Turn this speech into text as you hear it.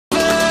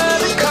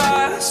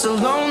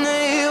castle on the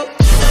hill.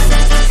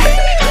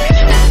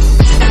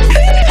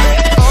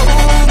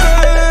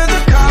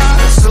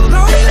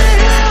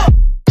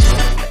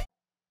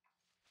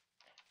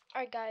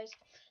 Alright guys,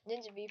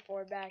 Ninja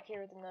V4 back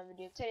here with another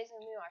video. Today's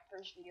gonna be my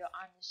first video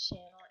on this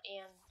channel,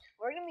 and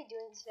what we're gonna be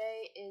doing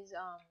today is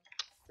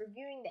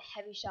reviewing the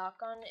heavy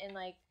shotgun and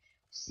like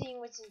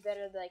seeing which is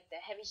better, like the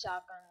heavy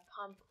shotgun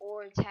pump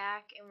or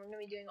attack. And we're gonna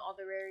be doing all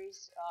the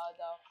rares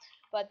though,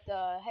 but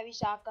the heavy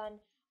shotgun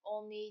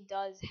only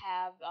does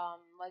have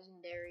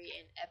legendary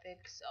and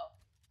epic, so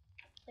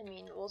I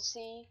mean we'll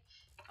see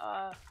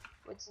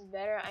which is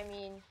better. I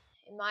mean,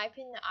 in my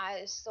opinion,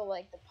 I still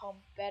like the pump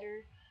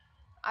better.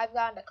 I've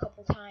gotten it a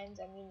couple times.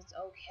 I mean, it's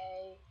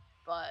okay,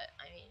 but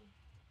I mean,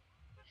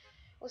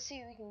 we'll see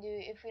what we can do.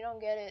 If we don't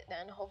get it,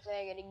 then hopefully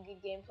I get a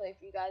good gameplay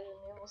for you guys, and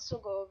then we'll still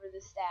go over the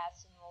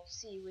stats and we'll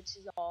see which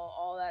is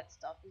all that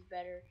stuff is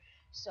better.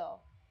 So,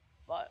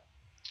 but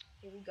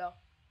here we go.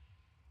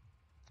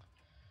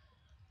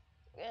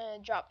 We're gonna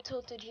drop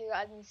Tilted here,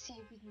 guys, and see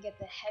if we can get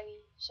the heavy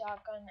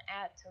shotgun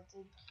at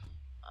Tilted,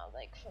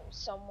 like from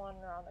someone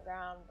or on the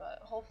ground. But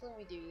hopefully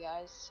we do,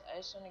 guys. I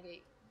just want to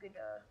get good.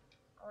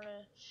 I want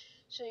to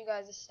show you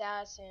guys the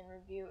stats and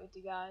review it with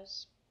you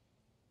guys.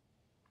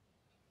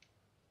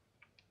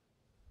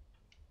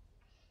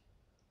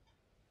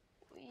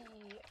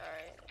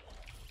 Alright.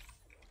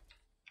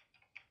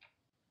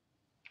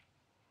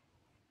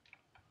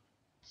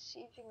 See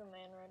if you can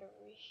land right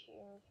over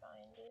here and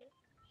find it.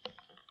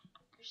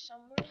 There's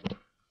somewhere.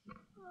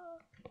 Oh,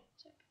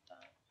 check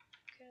that.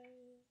 Okay.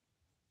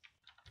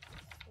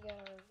 We got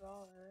a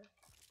revolver.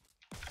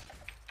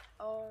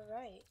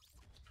 Alright.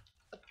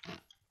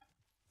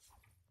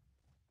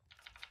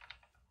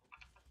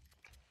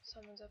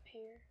 Someone's up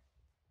here.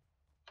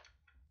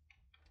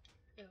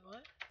 Wait,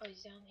 what? Oh,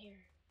 he's down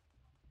here.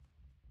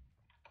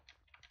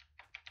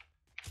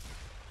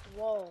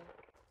 Whoa.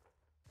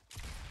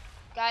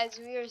 Guys,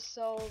 we are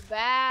so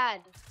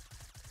bad.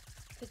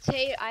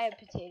 I have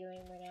potato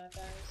aim right now,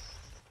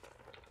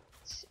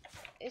 guys.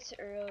 It's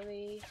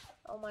early.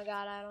 Oh my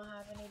god, I don't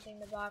have anything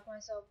to block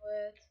myself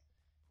with.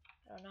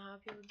 I don't know how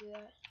people do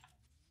that.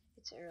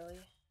 It's early.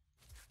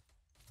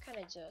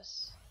 Kinda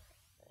just.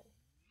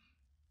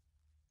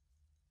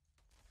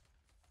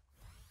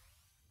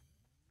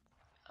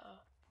 Oh.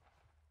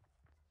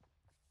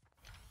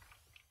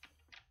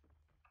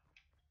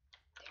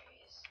 There he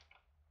is.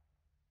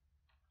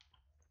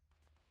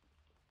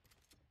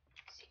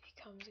 See if he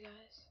comes,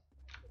 guys.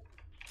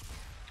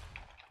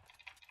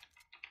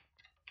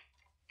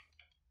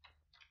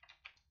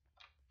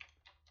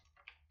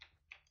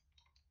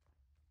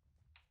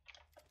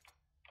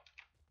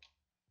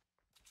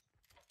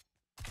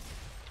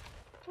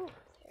 Whew,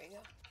 there we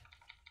go.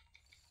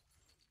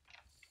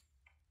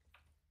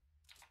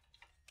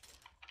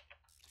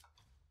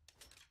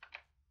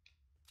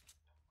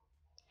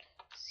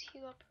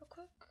 Heal up real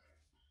quick.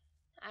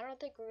 I don't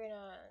think we're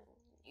gonna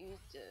use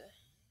the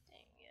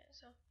thing yet,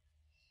 so.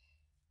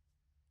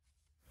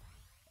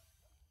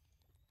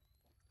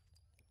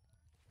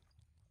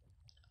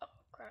 Oh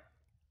crap.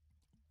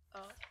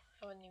 Oh,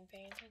 I wasn't even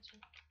paying attention.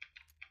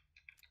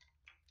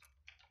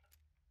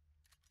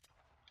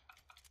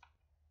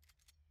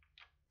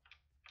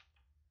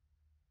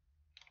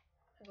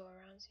 I'll go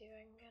around and see if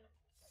I can get him.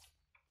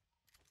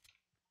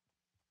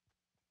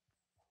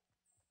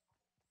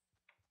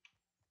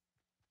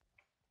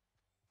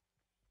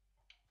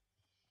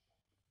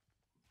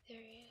 There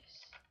he is.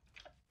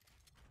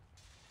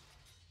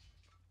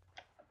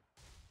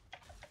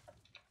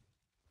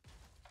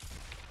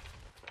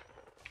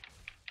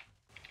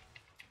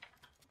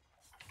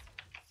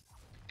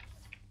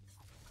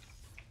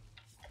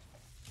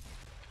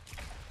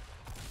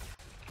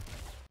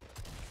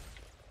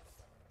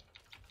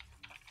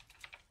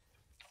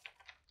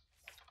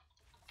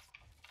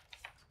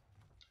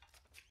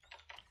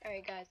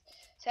 Alright guys,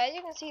 so as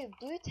you can see, the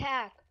blue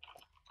tack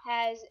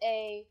has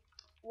a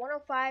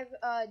 105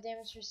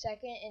 damage per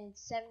second and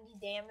 70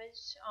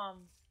 damage,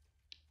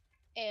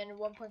 and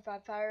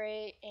 1.5 fire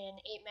rate and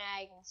 8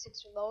 mag and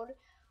 6 reload.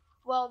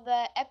 Well,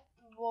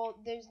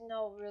 there's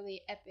no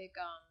really epic,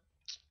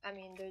 I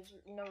mean, there's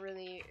no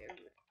really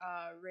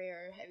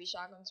rare heavy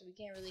shotgun, so we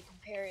can't really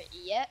compare it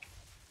yet,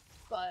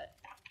 but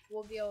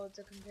we'll be able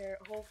to compare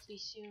it hopefully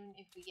soon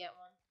if we get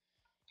one.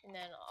 And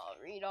then I'll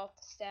read off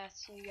the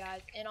stats to you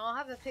guys, and I'll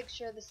have a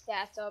picture of the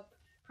stats up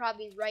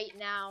probably right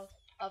now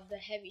of the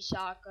heavy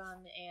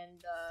shotgun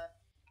and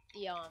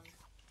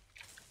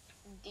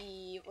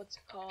the what's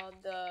it called,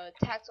 the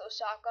tactical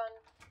shotgun,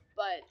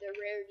 but the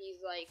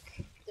rarities,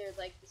 like they're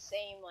like the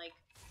same. Like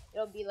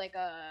it'll be an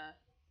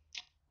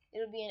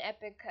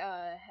epic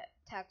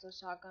tactical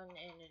shotgun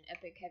and an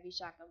epic heavy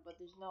shotgun, but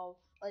there's no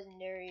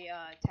legendary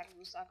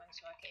tactical shotgun,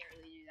 so I can't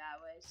really do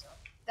that way. So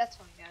that's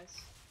fine, guys.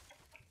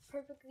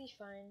 Perfectly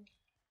fine.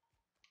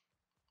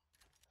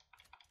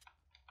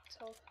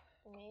 So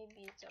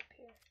maybe it's up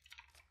here.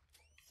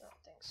 I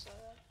don't think so.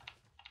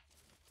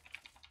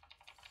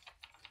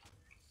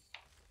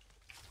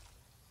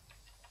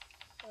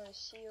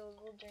 Shield,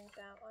 we'll drink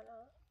that one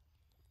up.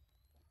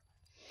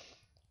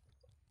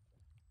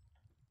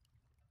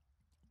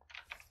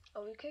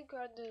 Oh, we could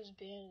grab those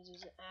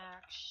bandages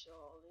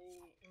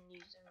actually and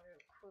use them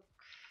real quick.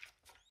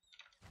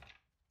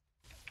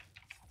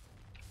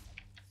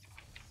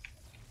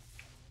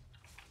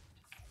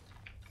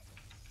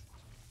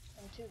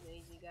 I'm too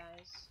lazy,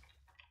 guys.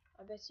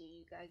 I bet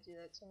you guys do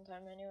that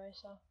sometime anyway,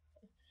 so.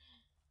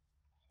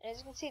 And as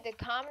you can see, the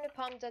common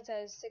pump does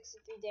have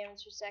 63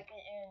 damage per second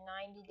and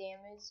 90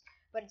 damage,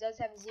 but it does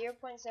have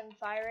 0.7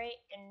 fire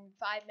rate and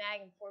 5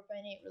 mag and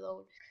 4.8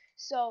 reload.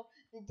 So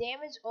the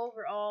damage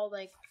overall,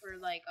 like for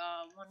like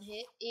one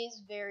hit,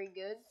 is very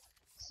good.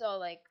 So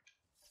like,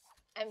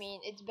 I mean,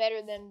 it's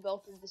better than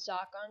both of the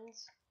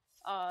shotguns,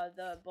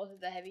 both of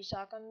the heavy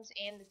shotguns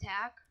and the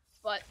tac.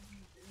 But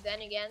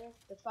then again,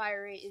 the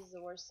fire rate is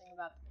the worst thing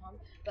about the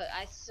pump. But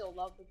I still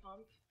love the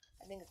pump.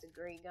 I think it's a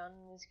great gun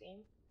in this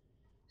game.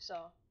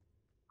 So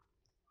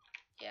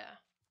yeah,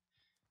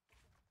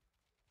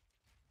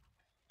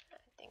 I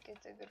think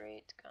it's a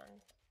great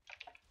gun.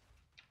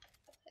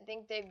 I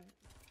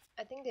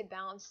think they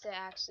balanced it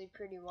actually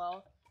pretty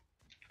well.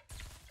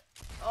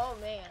 Oh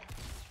man,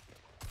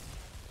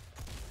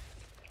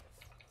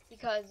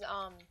 because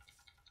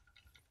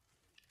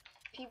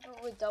people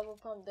with double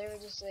pump, they were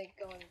just like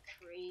going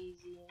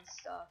crazy and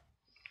stuff.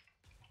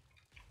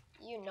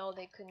 You know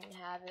they couldn't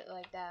have it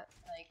like that,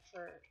 like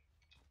for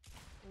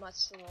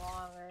much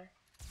longer.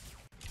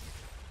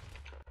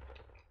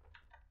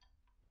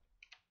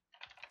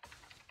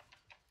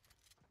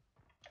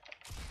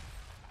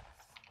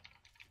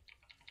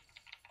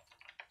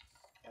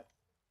 Yep.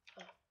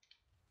 Oh.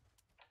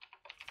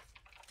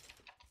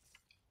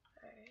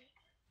 Alright.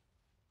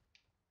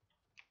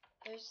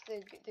 There's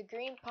the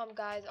green pump,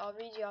 guys. I'll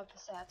read you off the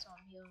stats while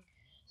I'm healing.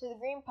 So the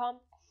green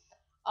pump,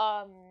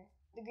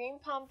 the green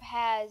pump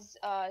has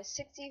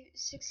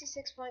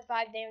 66.5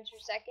 damage per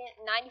second,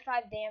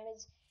 95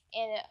 damage,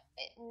 and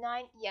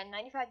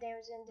 95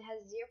 damage, and it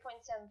has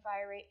 0.7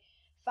 fire rate,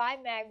 5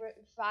 mag,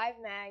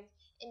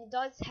 and it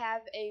does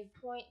have a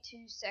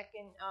 0.2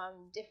 second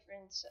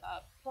difference,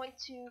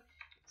 0.2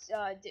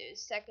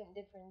 second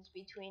difference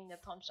between the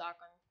pump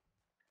shotgun,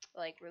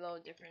 like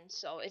reload difference.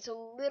 So it's a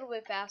little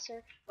bit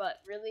faster,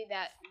 but really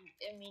that,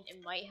 I mean,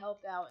 it might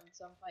help out in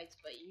some fights,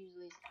 but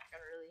usually it's not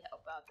gonna really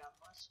help out that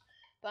much.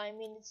 But I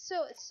mean, it's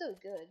still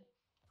good.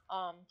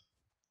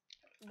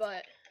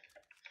 But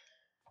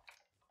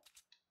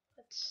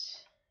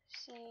let's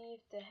see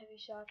if the heavy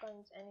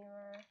shotgun's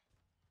anywhere.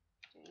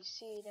 Do you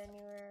see it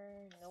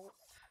anywhere? Nope.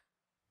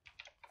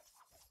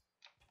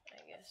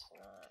 I guess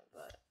not,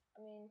 but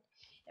I mean,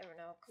 never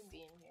know, it could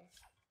be in here.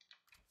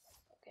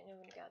 Okay,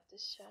 nobody got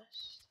this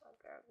chest. I'll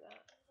grab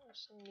that.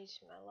 There's some meat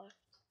to my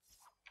left.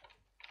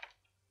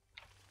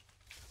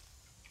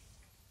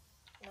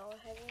 No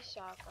heavy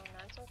shotgun,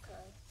 that's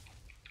okay.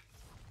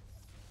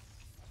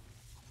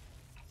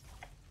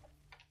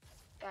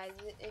 Guys,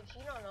 if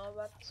you don't know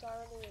about this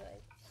already,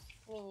 like,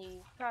 I mean,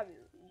 you probably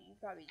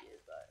do,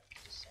 but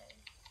just saying.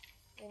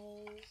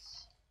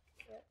 Minis,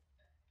 yep.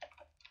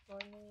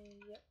 Money,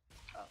 yep.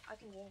 Oh, I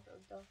can drink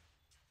those though.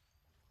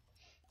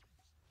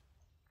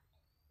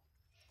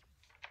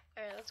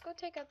 Alright, let's go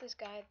take out this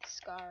guy at the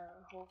Scar.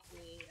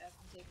 Hopefully I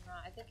can take him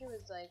out. I think it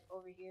was like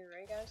over here,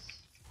 right guys?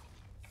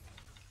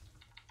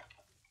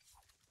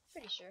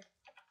 Pretty sure.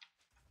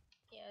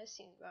 Yeah, it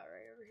seems about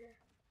right over here.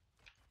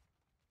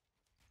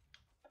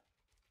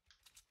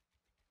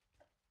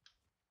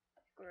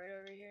 Go right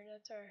over here,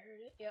 that's where I heard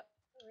it. Yep,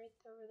 right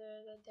over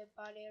there, that dead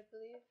body, I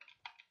believe.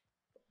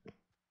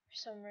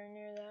 Somewhere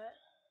near that.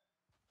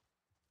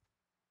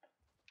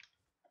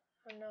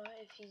 I don't know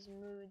if he's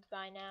moved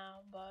by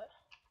now, but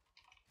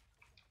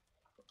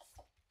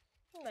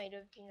he might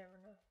have, you never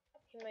know.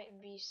 He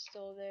might be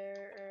still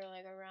there or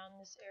like around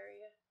this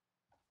area.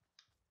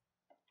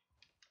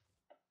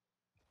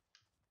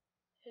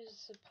 There's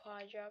a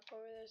supply drop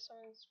over there.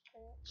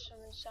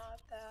 Someone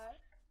shot that.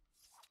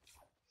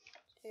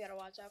 You gotta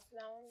watch out for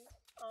that one.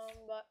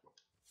 But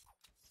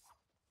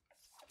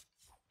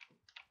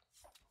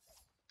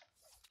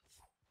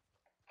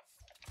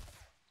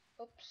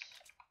oops.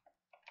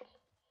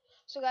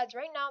 So guys,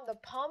 right now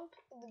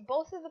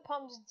both of the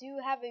pumps do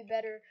have a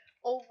better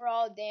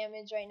overall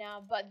damage right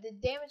now, but the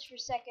damage per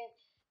second,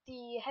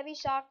 the heavy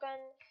shotgun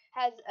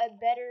has a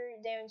better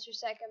damage per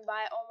second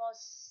by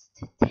almost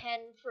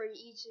 10 for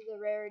each of the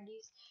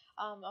rarities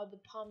of the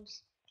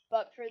pumps.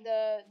 But for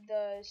the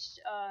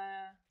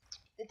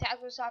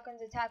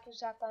tactical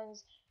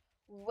shotguns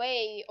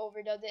way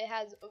overdone. It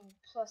has a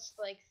plus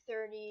like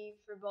 30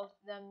 for both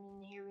of them,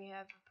 and here we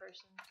have a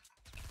person.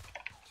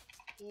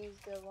 He's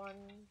the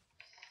one.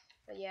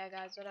 But yeah,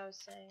 guys, what I was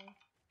saying,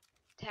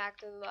 tac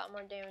does a lot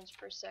more damage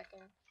per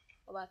second.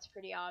 Well, that's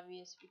pretty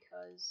obvious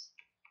because,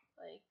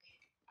 like,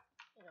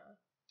 you know,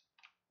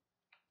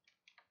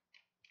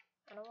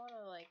 I don't want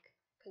to like,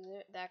 cause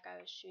that guy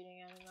was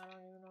shooting at him. I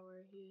don't even know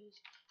where he is.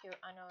 Here,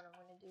 I know what I'm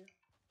gonna do.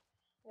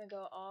 I'm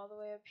gonna go all the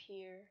way up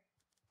here.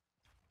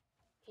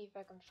 See if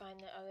I can find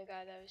the other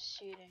guy that was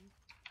shooting.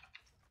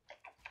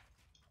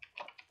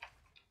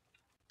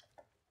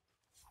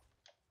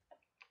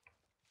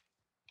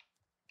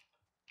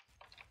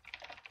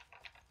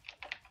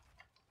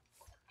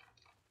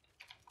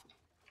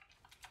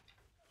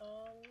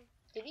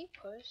 we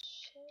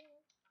push him?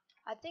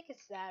 I think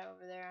it's that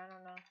over there. I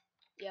don't know.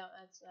 Yeah,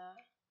 that's that.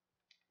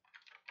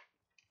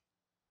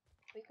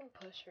 We can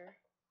push her.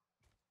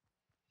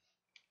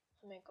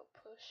 Make a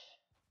push.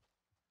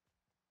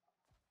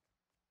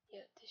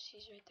 Yeah,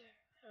 she's right there.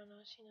 I don't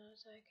know. She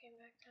knows I came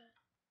back down.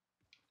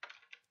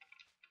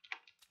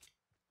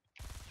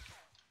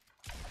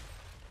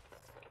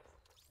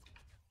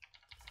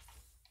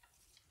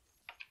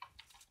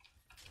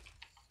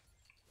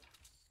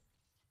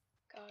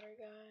 Got her,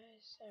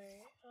 guys.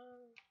 Alright,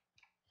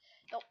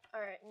 nope,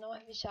 alright, no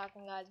heavy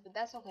shotgun, guys, but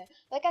that's okay.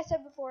 Like I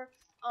said before,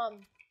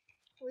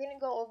 we're gonna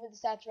go over the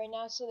stats right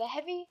now. So the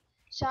heavy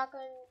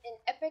shotgun, an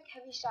epic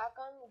heavy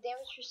shotgun,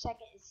 damage per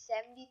second is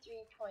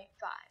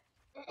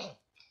 73.5.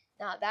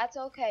 Now, that's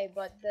okay,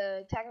 but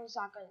the tactical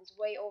shotgun is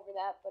way over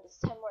that, but it's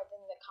 10 more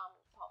than the common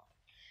pump.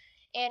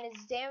 And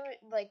its damage,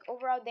 like,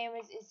 overall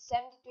damage is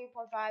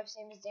 73.5,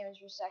 same as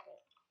damage per second.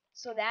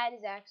 So that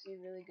is actually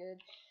really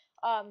good.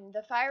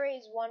 The fire rate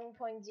is 1.0,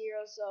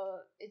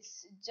 so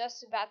it's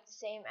just about the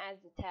same as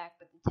the tac,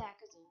 but the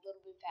tac is a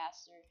little bit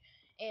faster.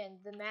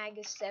 And the mag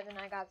is 7.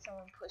 I got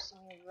someone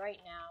pushing me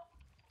right now.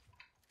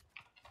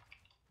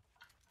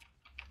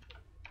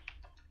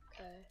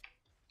 Okay.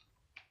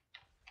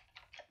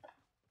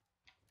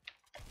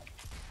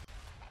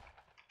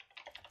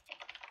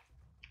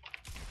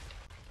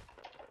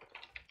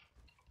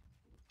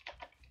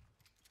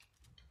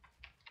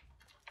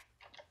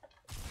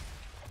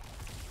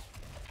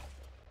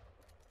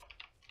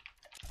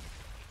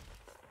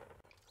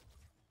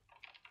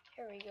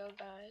 Here we go,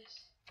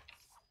 guys.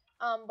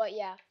 But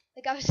yeah,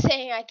 like I was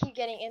saying, I keep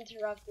getting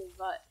interrupted,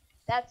 but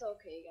that's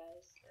okay,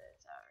 guys.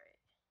 That's alright.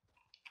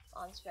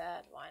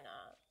 Launchpad, why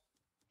not?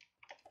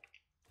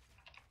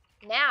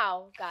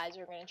 Now, guys,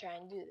 we're gonna try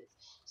and do this.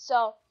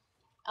 So,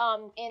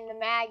 and the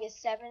mag is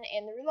 7,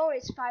 and the reload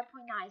is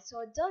 5.9. So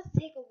it does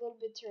take a little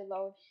bit to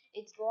reload.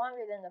 It's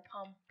longer than the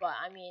pump, but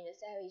I mean,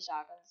 it's a heavy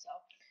shotgun, so.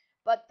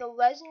 But the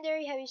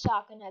legendary heavy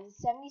shotgun has a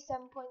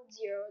 77.0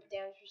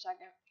 damage per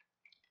second.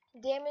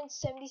 Damage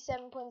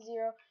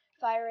 77.0,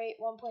 fire rate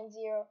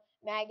 1.0,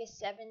 mag is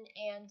 7,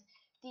 and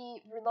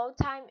the reload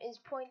time is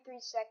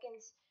 0.3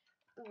 seconds,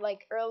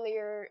 like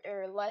earlier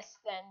or less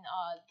than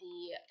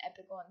the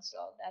epic one.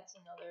 So that's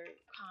another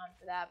con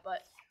for that.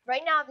 But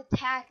right now the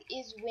tac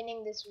is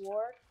winning this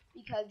war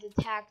because the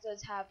tac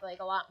does have like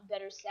a lot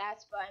better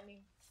stats. But I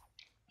mean,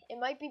 it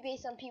might be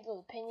based on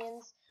people's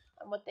opinions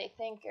on what they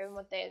think and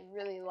what they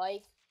really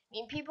like. I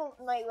mean, people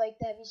might like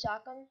the heavy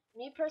shotgun.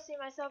 Me personally,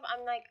 myself,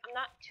 I'm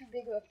not too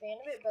big of a fan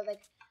of it, but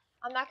like,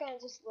 I'm not gonna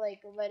just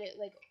like let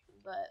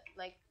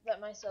let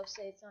myself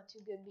say it's not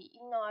too good.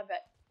 Even though I've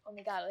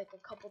only got it like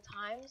a couple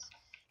times,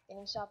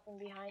 getting shot from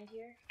behind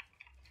here.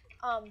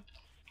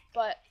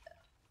 But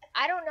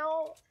I don't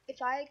know if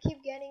I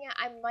keep getting it.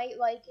 I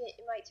might like it.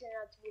 It might turn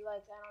out to be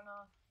like, I don't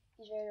know.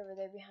 He's right over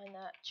there behind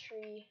that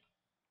tree.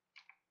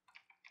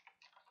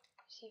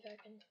 See if I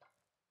can.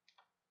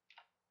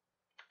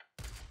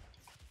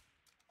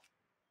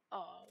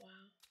 Oh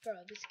wow, bro,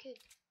 this kid.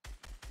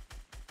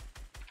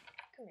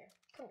 Come here,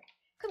 come here,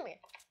 come here,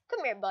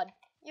 come here, bud.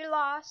 You're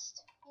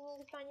lost. You need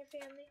to find your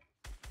family.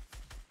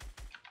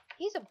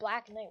 He's a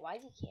Black Knight. Why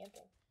is he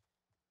camping?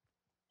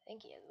 I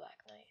think he is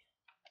Black Knight.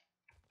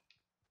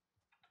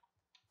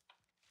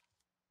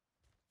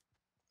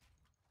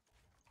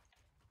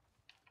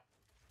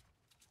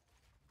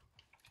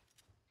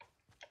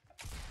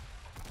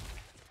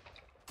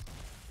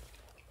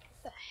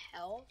 What the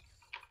hell?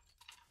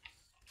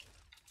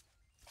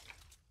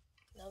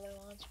 Another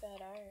launch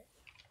pad, alright.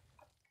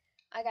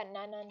 I got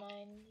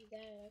 999. You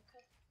got it,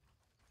 okay.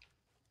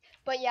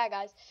 But yeah,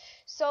 guys.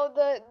 So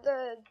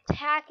the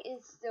tac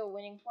is still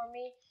winning for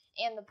me,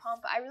 and the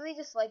pump. I really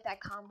just like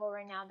that combo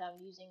right now that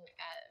I'm using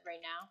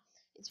right now.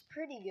 It's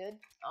pretty good.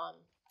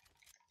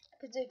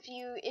 Because if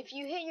you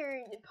hit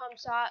your pump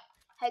shot,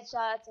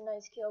 headshot, that's a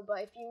nice kill.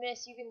 But if you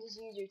miss, you can just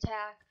use your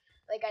tac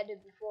like I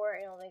did before,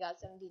 and only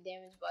got 70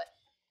 damage. But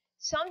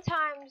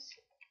sometimes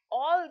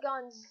all the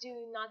guns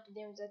do not the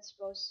damage that's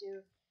supposed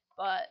to.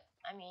 But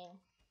I mean,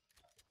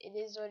 it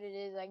is what it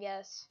is, I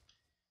guess.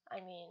 I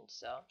mean,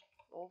 so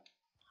well,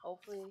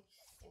 hopefully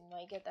we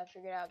might get that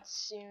figured out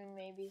soon,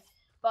 maybe.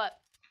 But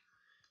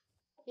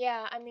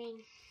yeah, I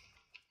mean,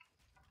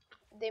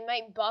 they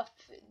might buff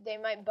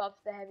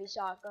the heavy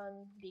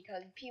shotgun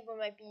because people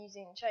might be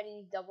try to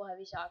use double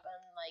heavy shotgun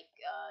like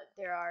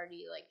they're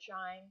already like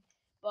trying.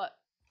 But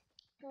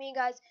for me,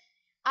 guys,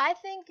 I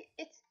think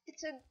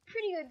it's a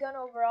pretty good gun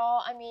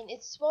overall. I mean,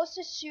 it's supposed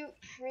to shoot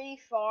pretty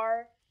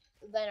far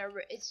than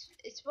it's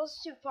supposed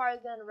to shoot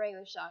farther than a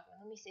regular shotgun.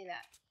 Let me say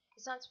that.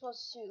 It's not supposed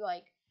to shoot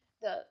like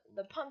the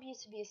pump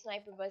used to be a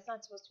sniper, but it's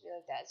not supposed to be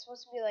like that. It's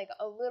supposed to be like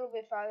a little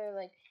bit farther,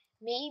 like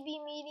maybe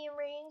medium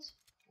range,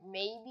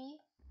 maybe.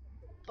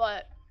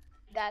 But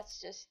that's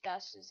just a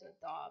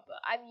thought. But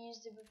I've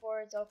used it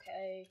before. It's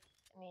okay.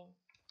 I mean,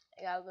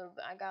 I got a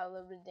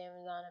little bit of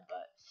damage on it,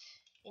 but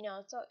you know,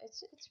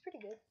 it's pretty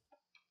good.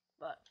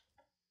 But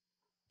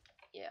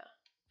yeah,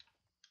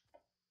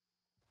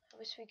 I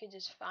wish we could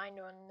just find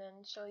one and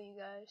then show you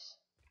guys.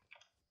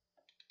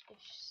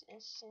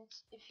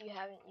 if you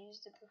haven't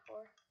used it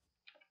before.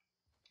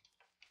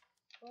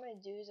 What I'm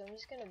gonna do is I'm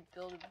just gonna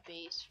build a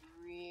base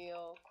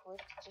real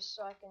quick, just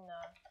so I can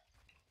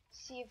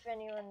see if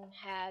anyone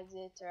has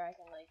it, or I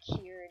can like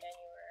hear it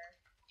anywhere.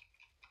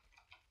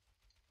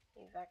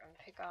 See if I can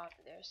pick off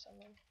if there's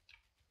someone.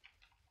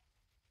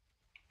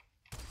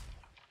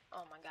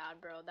 Oh my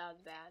god, bro, that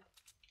was bad.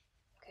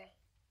 Okay.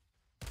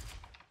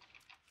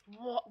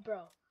 What,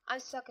 bro? I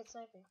suck at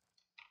sniping.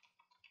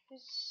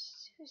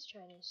 Who's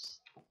trying to?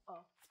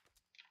 Oh,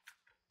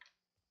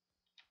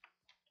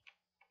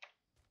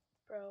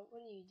 bro,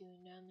 what are you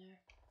doing down there?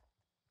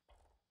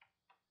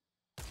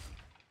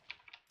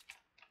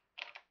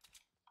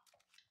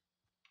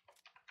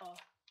 Oh,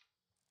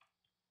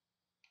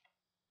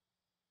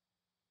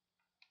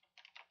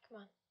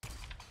 come on.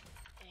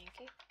 Thank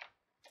you.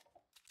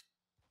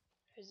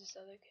 Who's this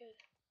other kid?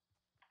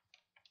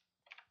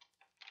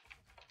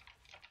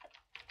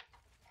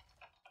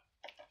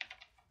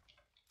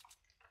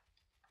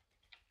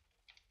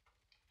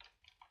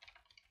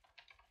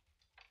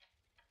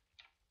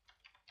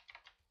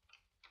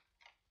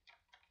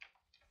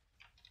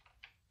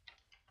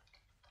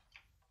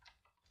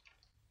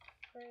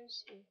 Where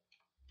is he?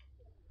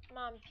 Come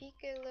on, peek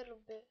a little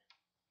bit.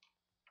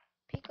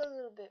 Peek a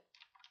little bit.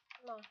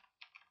 Come on.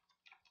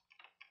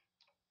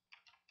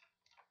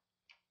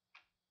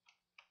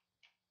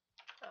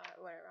 Alright,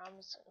 whatever. I'm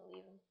just gonna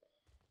leave him.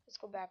 Let's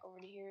go back over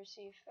to here,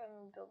 see if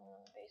I'm building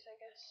on the base, I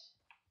guess.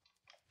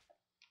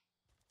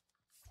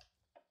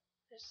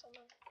 There's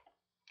someone.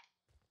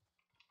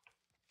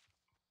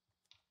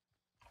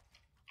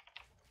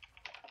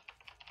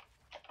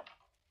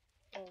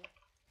 Oh.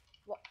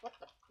 What?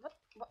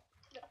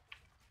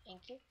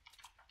 Thank you.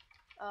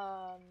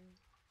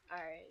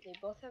 Alright, they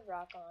both have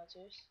rocket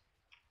launchers.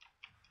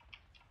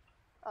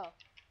 Oh.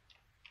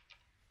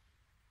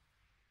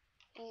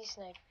 Easy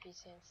sniper if he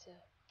stands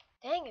still.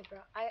 Dang it, bro.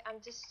 I'm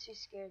just too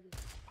scared to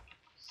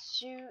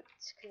shoot,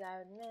 because I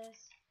would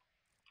miss.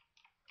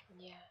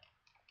 Yeah.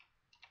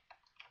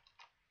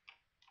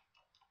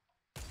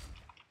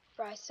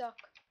 Bro, I suck.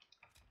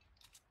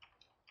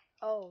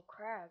 Oh,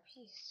 crap.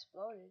 He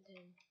exploded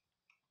him.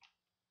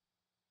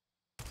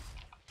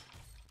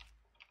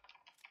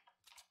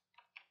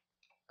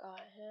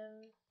 Got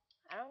him.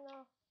 I don't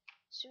know.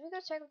 Should we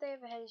go check if they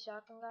have a heavy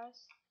shotgun,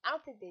 guys? I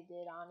don't think they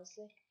did,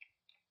 honestly.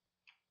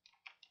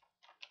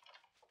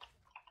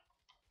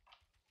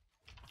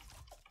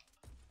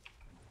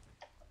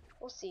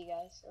 We'll see,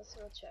 guys. Let's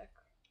go check.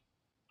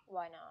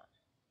 Why not?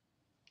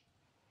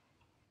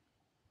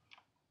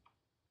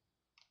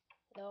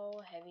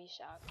 No heavy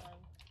shotgun.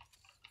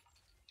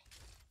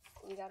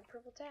 We got a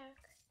purple tack.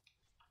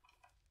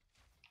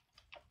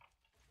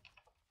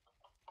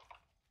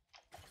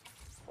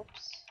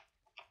 Oops.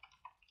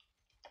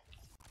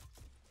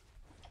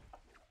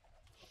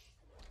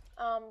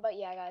 But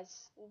yeah,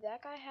 guys, did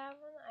that guy have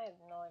one? I have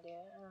no idea.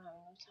 I don't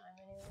have enough time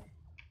anyway.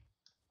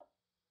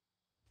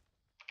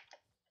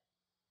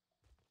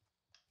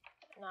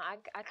 No,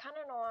 I kind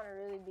of don't want to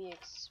really be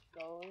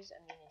exposed. I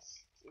mean,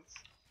 it's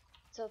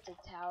tilted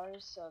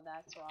towers, so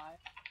that's why.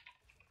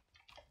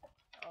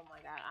 Oh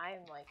my god, I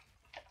am like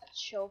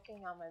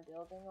choking on my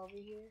building over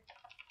here.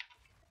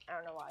 I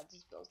don't know why I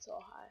just built so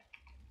high.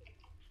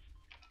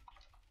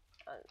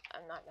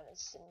 I'm not gonna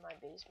sit in my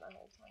base my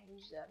whole time.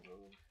 Use that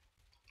move.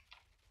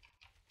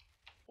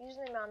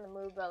 Usually I'm on the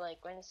move, but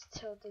like when it's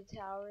tilted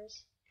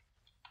towers,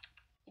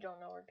 you don't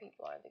know where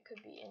people are. They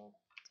could be in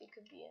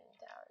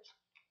towers.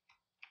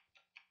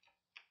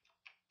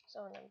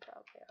 Some of them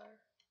probably are.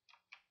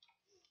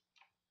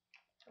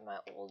 Or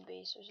my old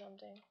base or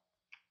something.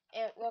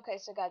 And okay,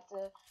 so guys,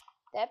 the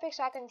epic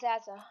shotgun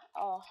stats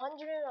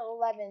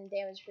 111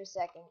 damage per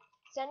second,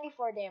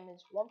 74 damage,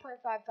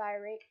 1.5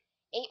 fire rate,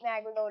 8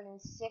 mag reload, and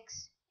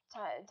 6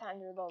 times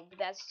reload. But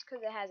that's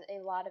because it has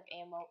a lot of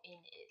ammo in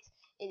it.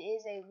 It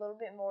is a little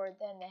bit more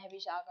than the heavy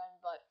shotgun,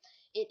 but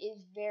it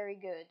is very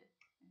good,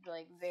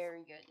 like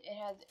very good. It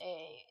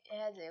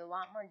has a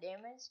lot more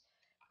damage,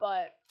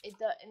 but it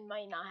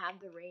might not have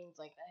the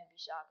range like the heavy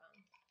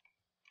shotgun.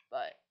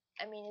 But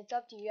I mean, it's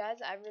up to you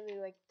guys. I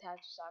really like the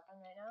Thatcher shotgun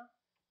right now.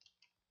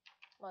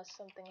 Unless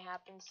something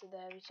happens to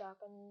the heavy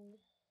shotgun.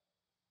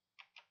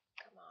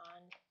 Come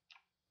on.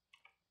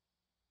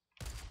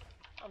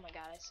 Oh my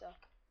god, I suck.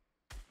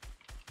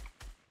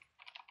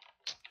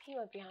 He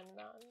went behind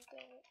the mountain,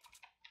 dang it.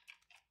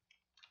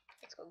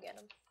 Let's go get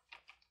him.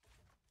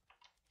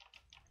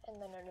 And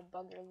then let a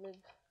bugger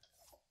live.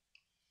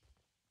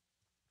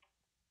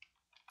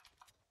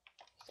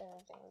 Is there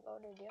anything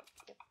loaded?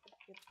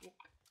 Yep.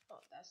 Oh,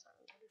 that's not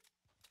loaded.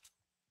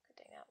 Good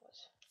thing that was.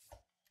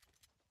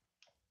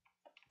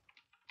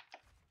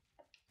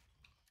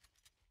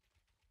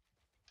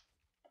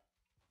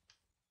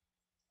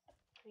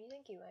 Where do you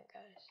think he went,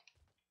 guys?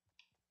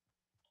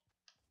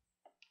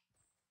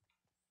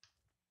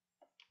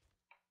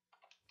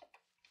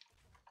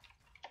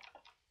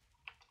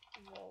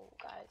 Whoa,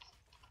 guys.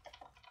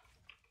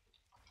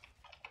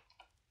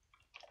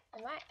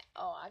 Am I?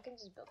 Oh, I can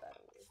just build that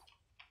over.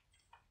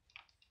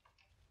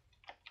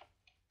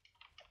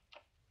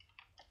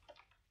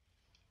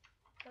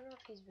 don't know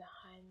if he's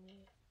behind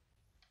me.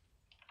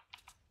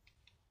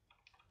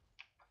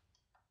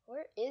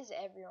 Where is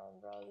everyone,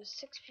 bro? There's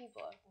 6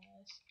 people up in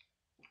this.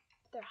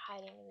 They're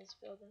hiding in this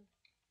building.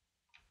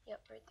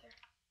 Yep, right there.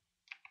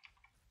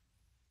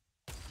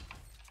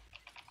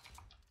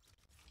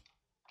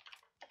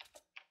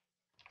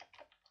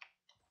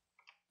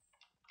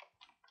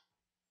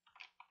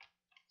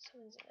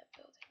 Someone's in that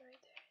building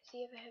right there. Does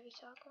he have a heavy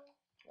shotgun?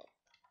 Nope.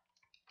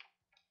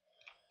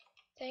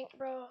 Thank,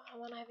 bro. I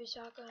want a heavy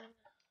shotgun.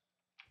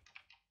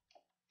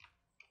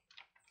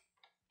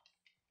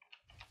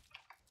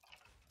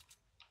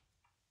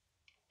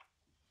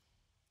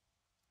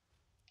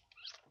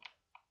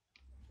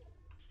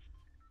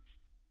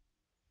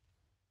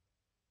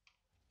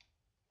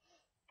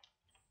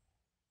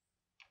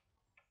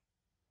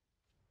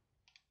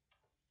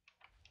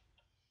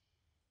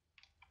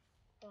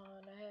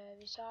 Want a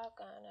heavy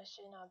shotgun. I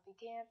should not be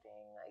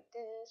camping like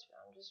this, but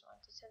I just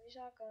want this heavy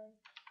shotgun.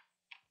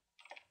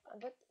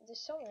 But there's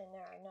someone in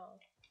there, I know.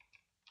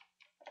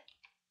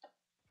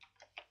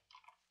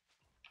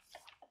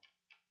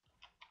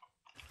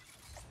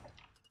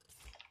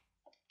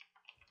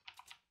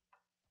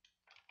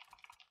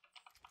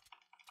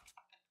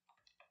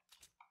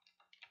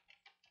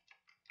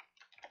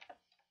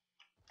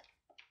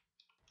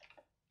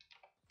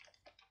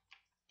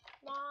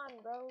 Come on,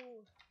 bro.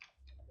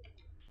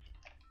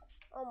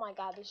 Oh my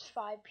god, there's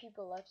 5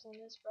 people left in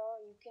this, bro.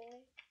 Are you kidding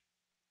me?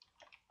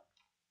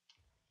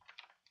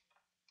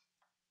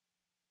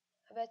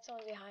 I bet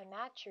someone's behind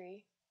that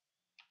tree.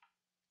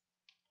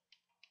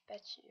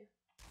 Bet you.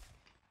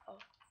 Oh.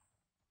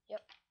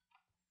 Yep.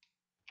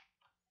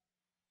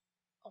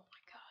 Oh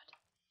my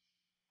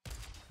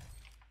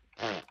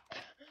god.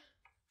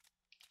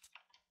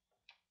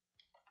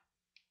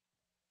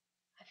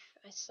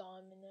 I saw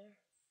him in there.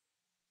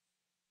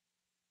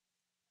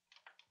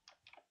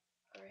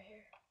 Over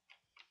here.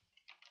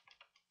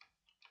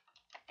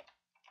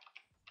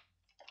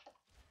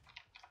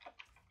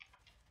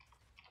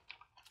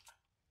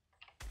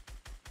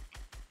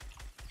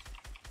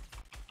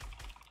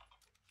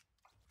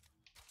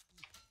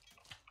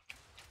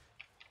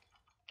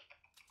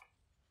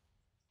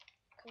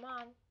 Come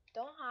on.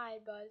 Don't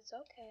hide, bud. It's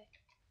okay.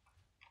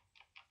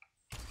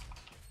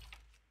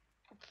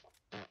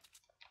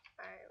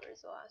 Alright,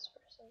 where's the last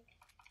person?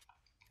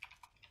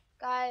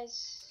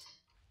 Guys,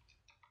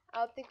 I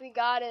don't think we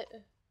got it.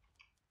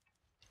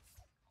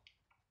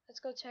 Let's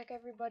go check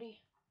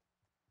everybody.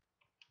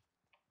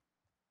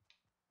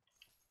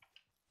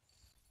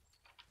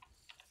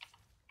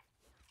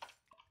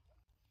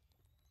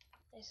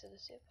 Nice of the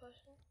safe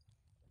potion.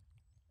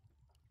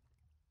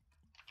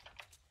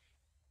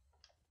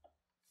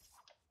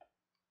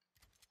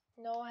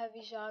 No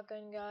heavy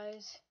shotgun,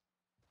 guys.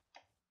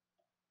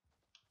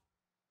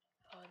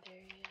 Oh, there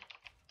he is.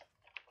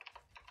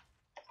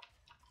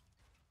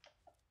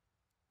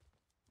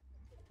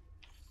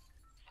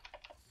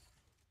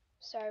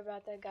 Sorry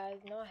about that,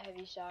 guys. No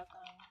heavy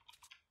shotgun.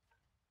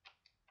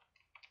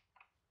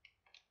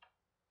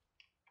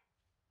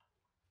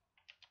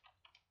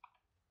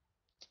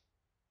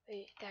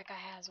 Wait, that guy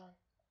has one.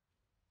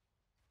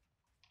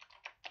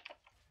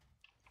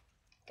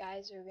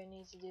 Guys, we're gonna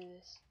need to do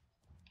this.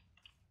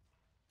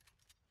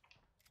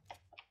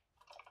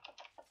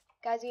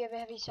 Guys, we have a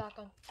heavy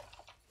shotgun.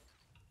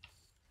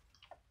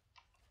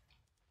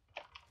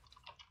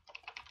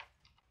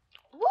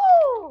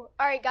 Woo!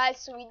 Alright, guys,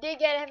 so we did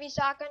get a heavy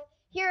shotgun.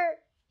 Here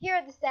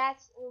are the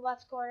stats in the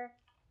left corner.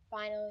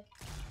 Finally.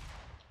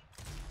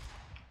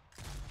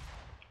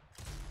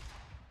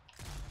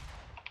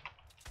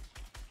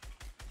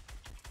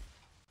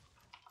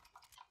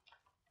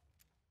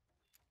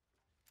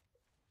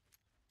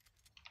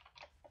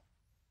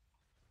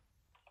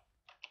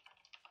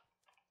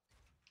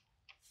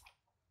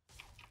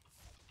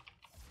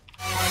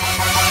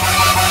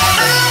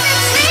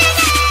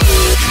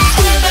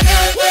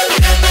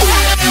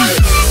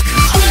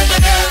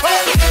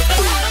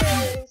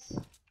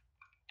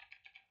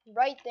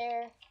 Right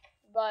there,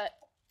 but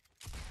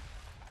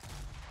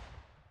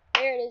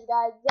there it is,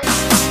 guys.